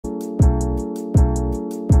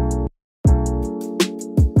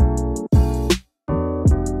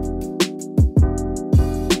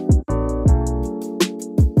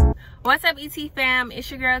What's up, ET fam?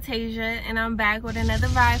 It's your girl Tasia, and I'm back with another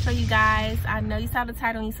vibe for you guys. I know you saw the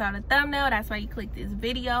title and you saw the thumbnail, that's why you clicked this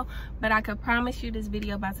video, but I could promise you this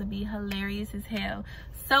video about to be hilarious as hell.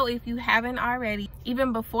 So if you haven't already,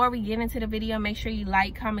 even before we get into the video, make sure you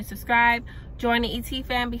like, comment, subscribe, join the ET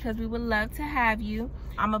fam because we would love to have you.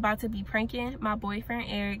 I'm about to be pranking my boyfriend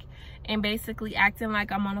Eric and basically acting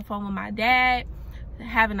like I'm on the phone with my dad,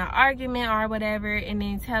 having an argument or whatever, and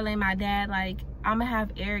then telling my dad like, I'm gonna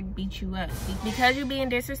have Eric beat you up because you're being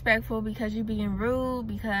disrespectful, because you're being rude,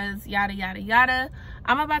 because yada yada yada.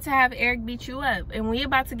 I'm about to have Eric beat you up, and we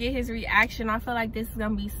about to get his reaction. I feel like this is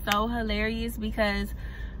gonna be so hilarious because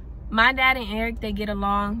my dad and Eric, they get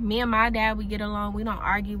along. Me and my dad, we get along. We don't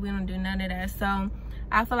argue, we don't do none of that. So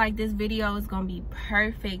I feel like this video is gonna be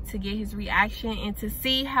perfect to get his reaction and to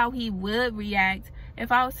see how he would react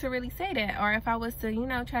if I was to really say that, or if I was to, you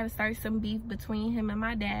know, try to start some beef between him and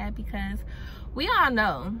my dad, because we all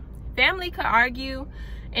know family could argue,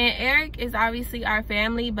 and Eric is obviously our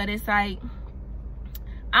family, but it's like,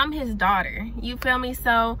 I'm his daughter, you feel me?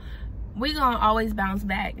 So we gonna always bounce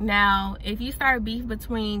back. Now, if you start beef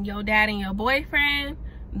between your dad and your boyfriend,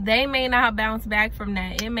 they may not bounce back from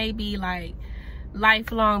that. It may be like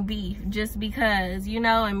lifelong beef just because, you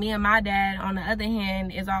know, and me and my dad on the other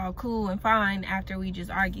hand is all cool and fine after we just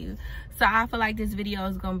argue. So I feel like this video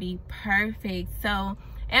is gonna be perfect. So,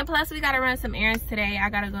 and plus we gotta run some errands today. I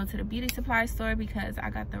gotta go to the beauty supply store because I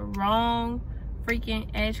got the wrong freaking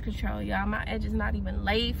edge control, y'all. My edge is not even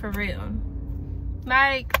laid for real.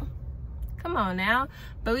 Like, come on now.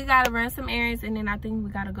 But we gotta run some errands, and then I think we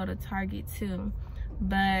gotta go to Target too.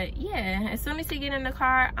 But yeah, as soon as he get in the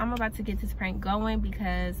car, I'm about to get this prank going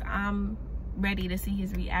because I'm ready to see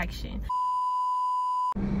his reaction.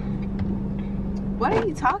 What are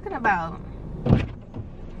you talking about?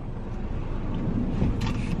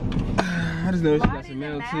 I just know she got some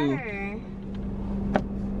mail too.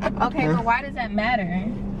 Okay, but why does that matter?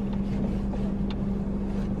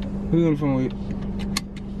 Who you on the phone with?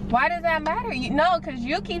 Why does that matter? No, because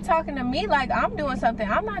you keep talking to me like I'm doing something.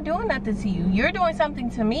 I'm not doing nothing to you. You're doing something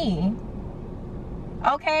to me.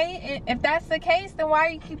 Okay? If that's the case, then why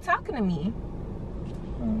do you keep talking to me?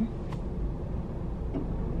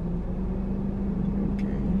 Okay.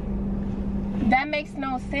 That makes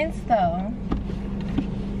no sense, though.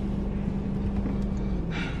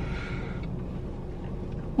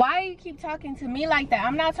 Why do you keep talking to me like that?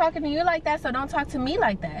 I'm not talking to you like that, so don't talk to me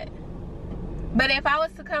like that. But if I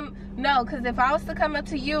was to come, no, because if I was to come up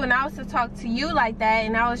to you and I was to talk to you like that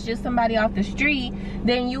and I was just somebody off the street,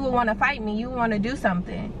 then you would want to fight me. You would want to do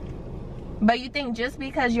something. But you think just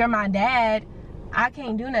because you're my dad, I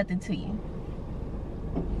can't do nothing to you.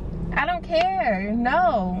 I don't care.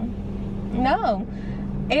 No. No.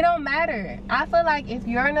 It don't matter. I feel like if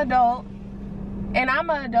you're an adult and I'm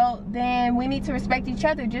an adult, then we need to respect each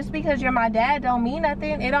other. Just because you're my dad don't mean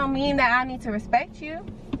nothing. It don't mean that I need to respect you.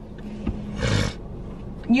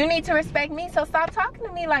 You need to respect me, so stop talking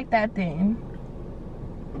to me like that then.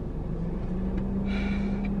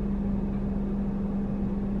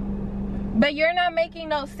 But you're not making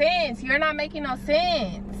no sense. You're not making no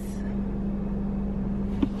sense.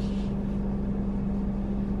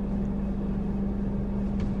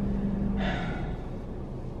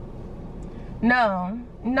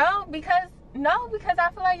 No, because I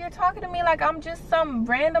feel like you're talking to me like I'm just some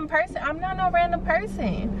random person. I'm not no random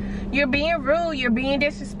person. You're being rude, you're being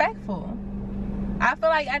disrespectful. I feel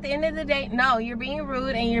like at the end of the day, no, you're being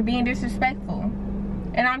rude and you're being disrespectful.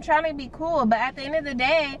 And I'm trying to be cool, but at the end of the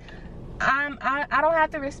day, I don't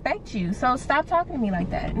have to respect you. So stop talking to me like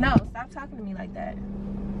that. No, stop talking to me like that.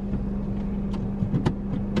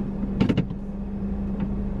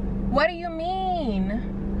 What do you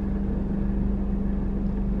mean?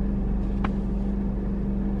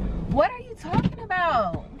 What are you talking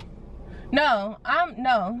about? No,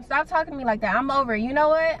 stop talking to me like that. I'm over it. You know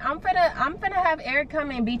what? I'm finna have Eric come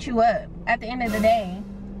and beat you up at the end of the day.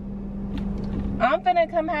 I'm finna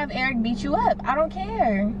come have Eric beat you up. I don't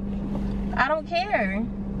care. I don't care.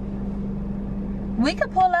 We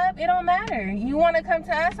could pull up. It don't matter. You want to come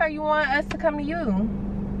to us or you want us to come to you?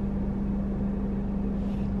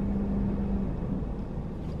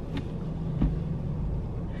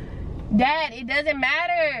 Dad, it doesn't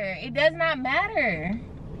matter. It does not matter.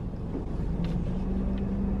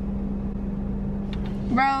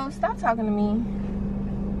 Bro, stop talking to me.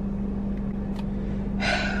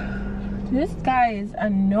 This guy is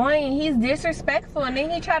annoying. He's disrespectful, and then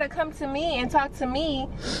he try to come to me and talk to me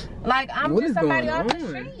like I'm just somebody off the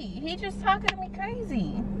street. He just talking to me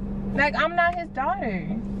crazy. Like I'm not his daughter.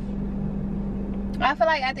 I feel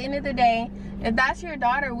like at the end of the day, if that's your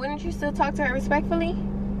daughter, wouldn't you still talk to her respectfully?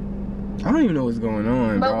 I don't even know what's going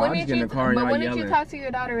on, But bro. I just get in the car and y'all when yelling. did you talk to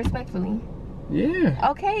your daughter respectfully? Yeah.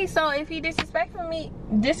 Okay, so if he disrespecting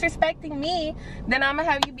me, then I'm gonna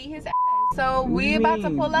have you beat his ass. So we about to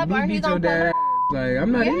pull up, or he gonna pull up? Like,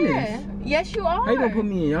 I'm not in this. Yes, you are. How you gonna put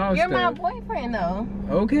me in y'all You're stuff? my boyfriend, though.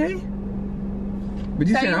 Okay. But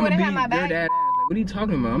you So said you I'm gonna wouldn't beat have my your back? dad ass. Like, what are you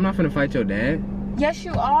talking about? I'm not finna fight your dad. Yes,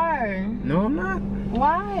 you are. No, I'm not.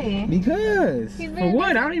 Why? Because. For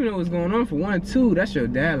what? I don't even know what's going on. For one, two, that's your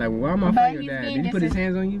dad. Like, why am I fighting your dad? Did he put his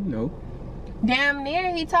hands on you? No. Damn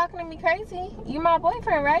near, he talking to me crazy. You my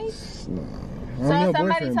boyfriend, right? Nah, so if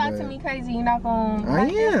somebody talk to me crazy, you're not gonna... I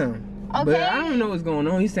am. Okay. But I don't know what's going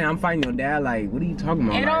on. He's saying I'm fighting your dad. Like, what are you talking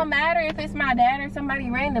about? It don't matter if it's my dad or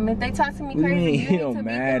somebody random. If they talk to me what crazy, do you mean you it need don't to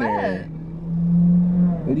matter? beat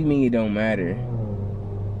them up. What do you mean it don't matter?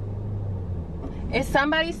 If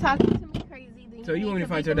somebody's talking to me crazy, then so you want me to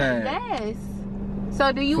fight your dad? dad? Yes.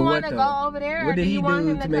 So do you want to go over there, what or did do you want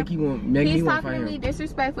him to make you want? Make He's you want talking to to fight me him?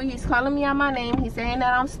 disrespectful. He's calling me out my name. He's saying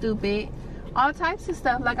that I'm stupid. All types of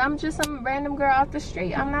stuff. Like I'm just some random girl off the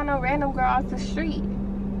street. I'm not no random girl off the street.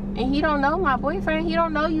 And he don't know my boyfriend. He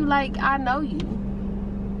don't know you like I know you.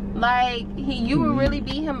 Like you would really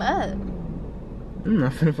beat him up. I'm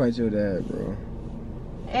not finna fight your dad, bro.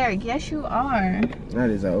 Eric, yes you are. That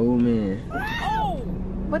is an old man.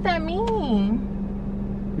 What that mean?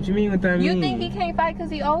 What you mean what that mean? You think he can't fight because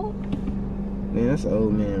he old? Man, that's an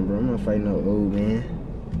old man, bro. I'm not fighting no old man.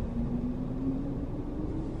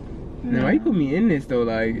 Now, why you put me in this though?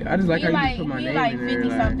 Like, I just like how you just put my name like in there.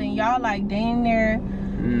 50 something. Y'all like dang near.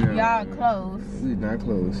 No, y'all close. We're not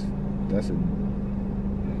close. That's a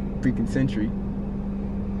freaking century.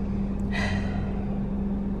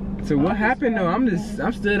 So what happened though?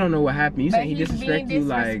 I still don't know what happened. You saying he disrespected you?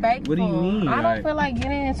 Like, what do you mean? I don't feel like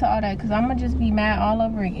getting into all that because I'm gonna just be mad all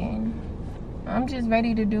over again. I'm just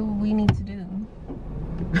ready to do what we need to do.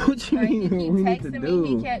 What you mean? He we need to texting do?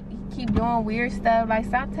 me. He keep doing weird stuff. Like,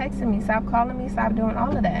 stop texting me. Stop calling me. Stop doing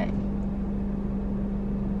all of that.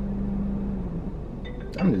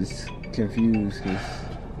 I'm just confused because.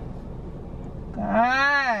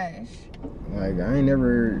 Gosh. Like, I ain't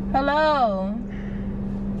never. Hello.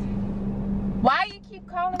 Why you keep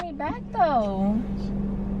calling me back though?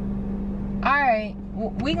 Alright,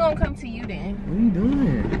 we gonna come to you then. What are you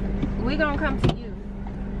doing? We gonna come to you.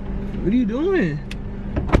 What are you doing?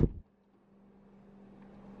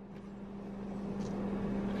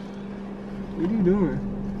 What are you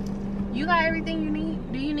doing? You got everything you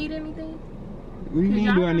need? Do you need anything? What do you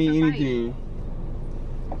mean do I need anything?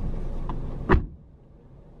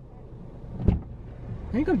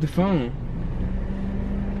 Hang up the phone.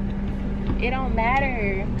 It don't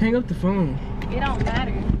matter. Hang up the phone. It don't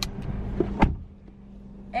matter.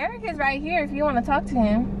 Eric is right here if you want to talk to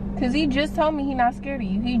him. Because he just told me he's not scared of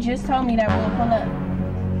you. He just told me that we'll pull up.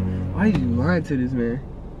 Why are you lying to this man?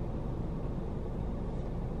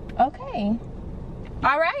 Okay.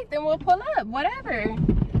 Alright, then we'll pull up. Whatever.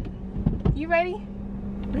 You ready?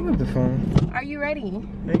 Hang up the phone. Are you ready?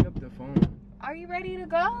 Hang up the phone. Are you ready to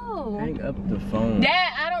go? Hang up the phone.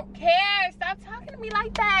 Dad, I don't care. Stop talking to me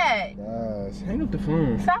like that. Gosh, hang up the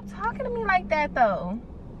phone. Stop talking to me like that, though.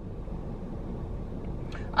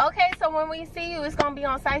 Okay, so when we see you, it's going to be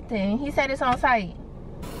on site then. He said it's on site.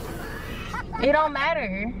 It don't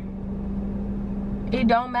matter. It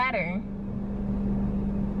don't matter.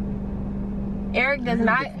 Eric does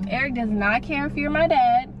not care if you're my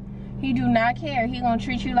dad. He do not care. He gonna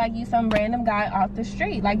treat you like you some random guy off the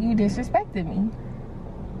street, like you disrespected me.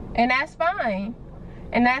 And that's fine.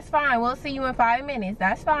 And that's fine. We'll see you in 5 minutes.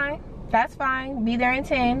 That's fine. That's fine. Be there in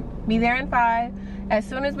 10. Be there in 5. As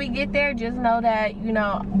soon as we get there, just know that, you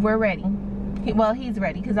know, we're ready. He's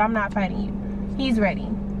ready because I'm not fighting you. He's ready.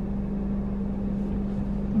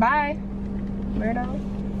 Bye. Weirdo.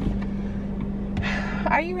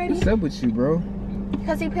 Are you ready? What's up with you, bro?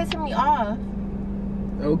 Because he pissing me off.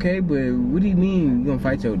 Okay, but what do you mean you gonna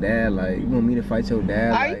fight your dad? Like, you want me to fight your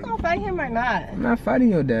dad? Are you gonna fight him or not? I'm not fighting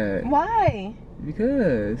your dad. Why?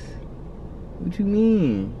 Because. What you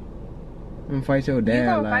mean? I'm gonna fight your dad. You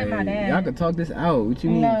gonna like, fight my dad. Y'all can talk this out. What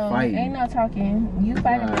you mean fight? Ain't no talking. You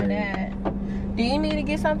fighting my dad. Do you need to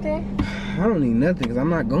get something? I don't need nothing because I'm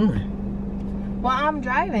not going. Well, I'm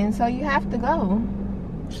driving, so you have to go.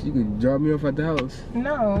 So you could drop me off at the house?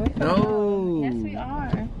 No. No. Yes, we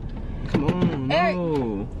are. Come on, Eric.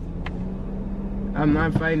 no. I'm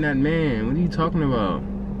not fighting that man. What are you talking about?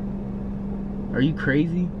 Are you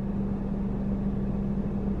crazy?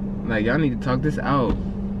 Like, y'all need to talk this out.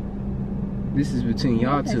 This is between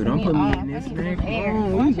y'all two. Don't put me in this, man. Come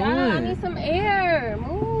on, where you going? I need some air.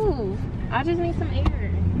 Move. I just need some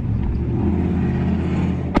air.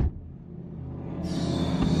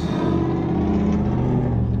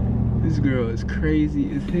 girl is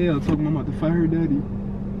crazy as hell. Talking about to fight her daddy.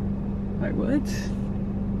 Like, what?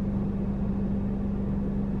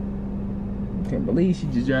 Can't believe she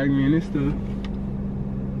just dragged me in this stuff.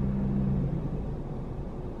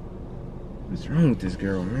 What's wrong with this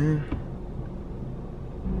girl, man?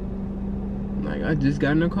 Like, I just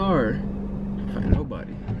got in the car. I find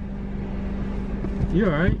nobody. You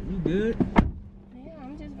alright? You good? Yeah,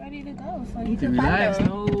 I'm just ready to go. So you need to can relax. fight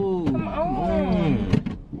her. No. Come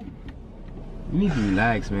on. You need to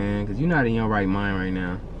relax, man, because you're not in your right mind right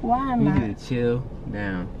now. Why You not? need to chill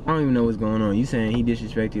down. I don't even know what's going on. You saying he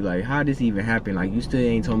disrespected you. Like, how did this even happen? Like, you still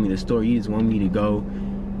ain't told me the story. You just want me to go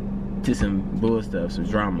to some bull stuff, some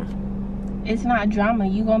drama. It's not drama.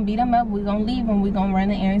 You gonna beat him up. We gonna leave him. We gonna run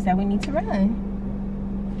the errands that we need to run.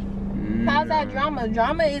 How's that drama?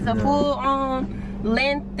 Drama is a full-on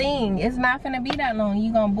length thing. It's not finna be that long.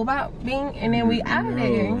 You gonna boop out, bing, and then we out of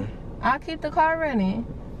there. I'll keep the car running.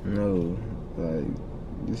 No, like,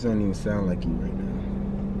 this doesn't even sound like you right now.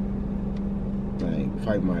 Like,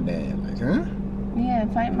 fight my dad. Like, huh? Yeah,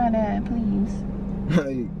 fight my dad, please.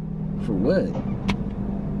 Like, for what?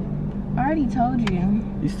 I already told you.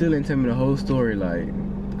 You still didn't tell me the whole story. Like,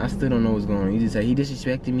 I still don't know what's going on. You just say he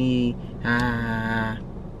disrespected me. Ah,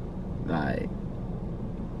 like.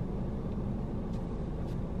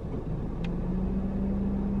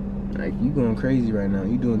 Like, you going crazy right now.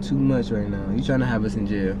 You doing too much right now. You trying to have us in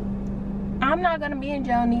jail. I'm not gonna be in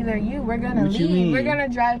jail, neither are you. We're gonna What you leave. mean? We're gonna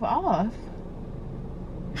drive off.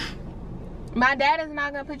 My dad is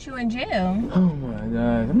not gonna put you in jail. Oh my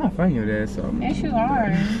God. I'm not fighting your dad, so. Yes, you are.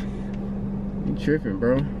 You tripping,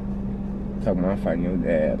 bro. Talking about fighting your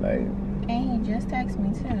dad, like. And he just texted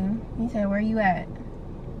me too. He said, "Where you at?"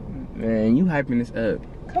 Man, you hyping this up.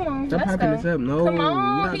 Come on, Stop let's hyping go. this up. No, Come you're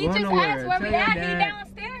on, not he going just nowhere. asked where Tell we your at. He dad.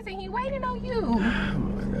 downstairs and he waiting on you. Oh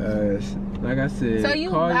my gosh. Like I said, So you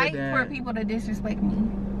call your like dad. for people to disrespect me?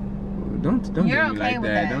 Don't do You're me okay like with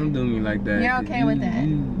that. that. Don't do me like that. You're 'cause okay with that.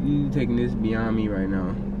 You taking this beyond me right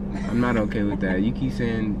now. I'm not okay with that. You keep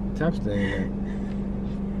saying, stop saying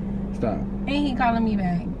that. Stop. And he calling me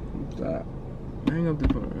back. Stop. Hang up the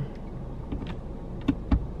phone.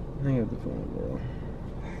 Hang up the phone, bro.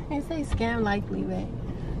 He say scam likely back.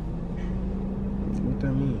 What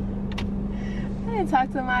that mean? I didn't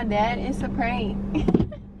talk to my dad. It's a prank.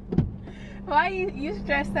 Why you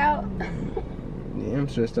stressed out? Yeah, I'm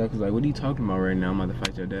stressed out because, like, what are you talking about right now? I'm about to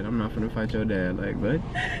fight your dad. I'm not finna fight your dad. Like, what?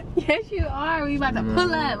 Yes, you are. We about to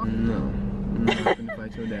pull up. No. I'm not finna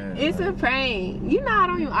fight your dad. It's a prank. You know I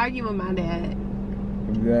don't even argue with my dad.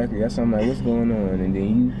 Exactly. That's why I'm like, what's going on? And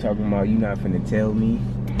then you talking about you not finna tell me.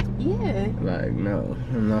 Yeah. Like, no.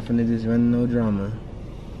 I'm not finna just run no drama.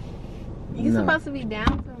 You're supposed to be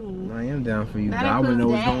down for me. I am down for you, That but I wanna know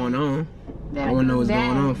what's includes going on. That I wanna know what's includes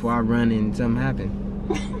going on dads. before I run and something happen.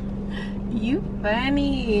 You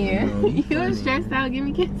funny. No, you You funny. stressed out. Give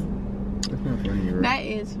me a kiss. That's not funny, bro. That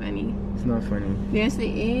is funny. It's not funny. Yes, it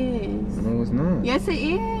is. No, it's not. Yes, it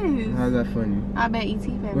is. How's that funny? I bet ET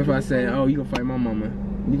family. What if I say, oh, you gonna fight my mama?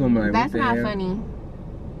 You gonna be like, That's what the not hell? funny.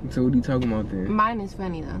 So what are you talking about then? Mine is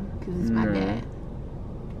funny though, cause it's my No. dad.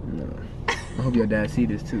 No. I hope your dad see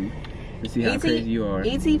this too. To see how crazy you are.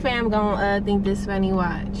 ET fam gonna think this funny.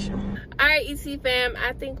 Watch. All right, ET fam.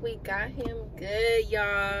 I think we got him good,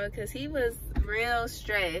 y'all, cause he was real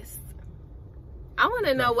stressed. I want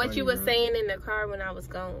to know Not what funny, you was bro. saying in the car when I was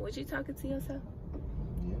gone. Was you talking to yourself?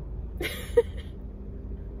 Yeah.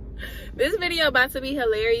 This video about to be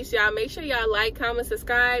hilarious, y'all. Make sure y'all like, comment,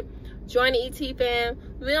 subscribe. Join the ET fam.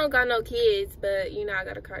 We don't got no kids, but you know I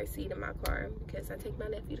got a car seat in my car because I take my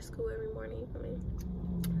nephew to school every morning.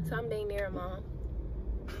 So I'm dang near mom.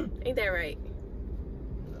 Ain't that right?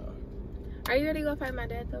 No. Are you ready to go fight my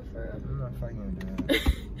dad though, for real? I'm not fighting your dad.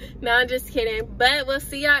 No, I'm just kidding. But we'll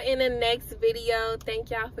see y'all in the next video. Thank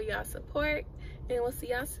y'all for y'all support, and we'll see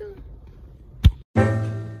y'all soon.